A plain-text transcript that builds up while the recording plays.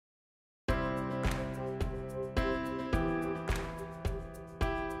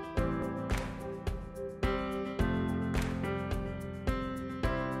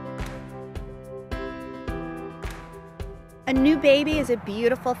A new baby is a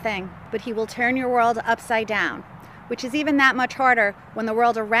beautiful thing, but he will turn your world upside down, which is even that much harder when the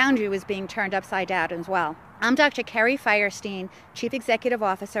world around you is being turned upside down as well. I'm Dr. Kerry Fierstein, Chief Executive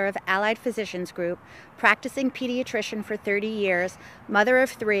Officer of Allied Physicians Group, practicing pediatrician for 30 years, mother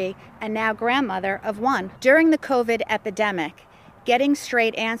of 3, and now grandmother of 1. During the COVID epidemic, getting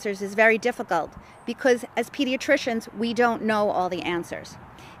straight answers is very difficult because as pediatricians, we don't know all the answers.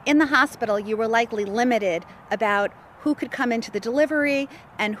 In the hospital, you were likely limited about who could come into the delivery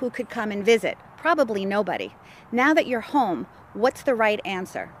and who could come and visit. Probably nobody. Now that you're home, what's the right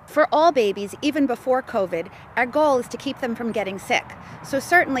answer? For all babies, even before COVID, our goal is to keep them from getting sick. So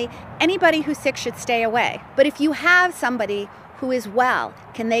certainly, anybody who's sick should stay away. But if you have somebody who is well,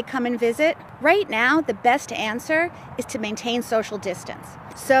 can they come and visit? Right now, the best answer is to maintain social distance.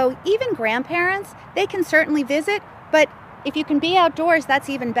 So even grandparents, they can certainly visit, but if you can be outdoors, that's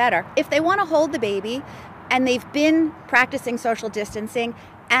even better. If they want to hold the baby and they've been practicing social distancing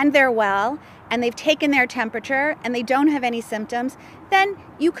and they're well, and they've taken their temperature and they don't have any symptoms, then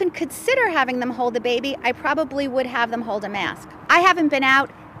you can consider having them hold the baby. I probably would have them hold a mask. I haven't been out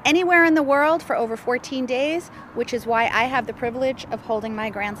anywhere in the world for over 14 days, which is why I have the privilege of holding my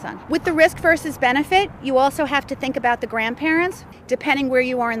grandson. With the risk versus benefit, you also have to think about the grandparents. Depending where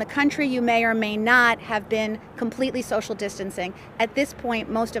you are in the country, you may or may not have been completely social distancing. At this point,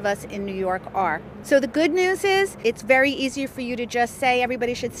 most of us in New York are. So the good news is it's very easy for you to just say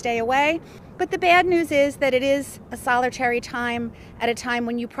everybody should stay away. But the bad news is that it is a solitary time at a time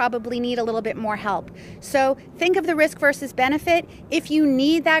when you probably need a little bit more help. So think of the risk versus benefit. If you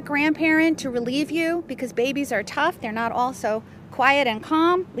need that grandparent to relieve you because babies are tough, they're not all so quiet and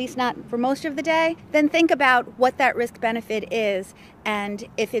calm, at least not for most of the day, then think about what that risk benefit is and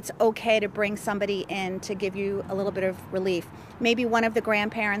if it's okay to bring somebody in to give you a little bit of relief. Maybe one of the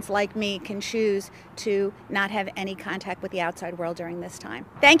grandparents, like me, can choose to not have any contact with the outside world during this time.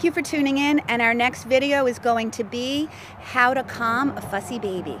 Thank you for tuning in, and our next video is going to be how to calm a fussy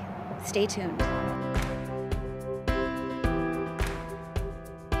baby. Stay tuned.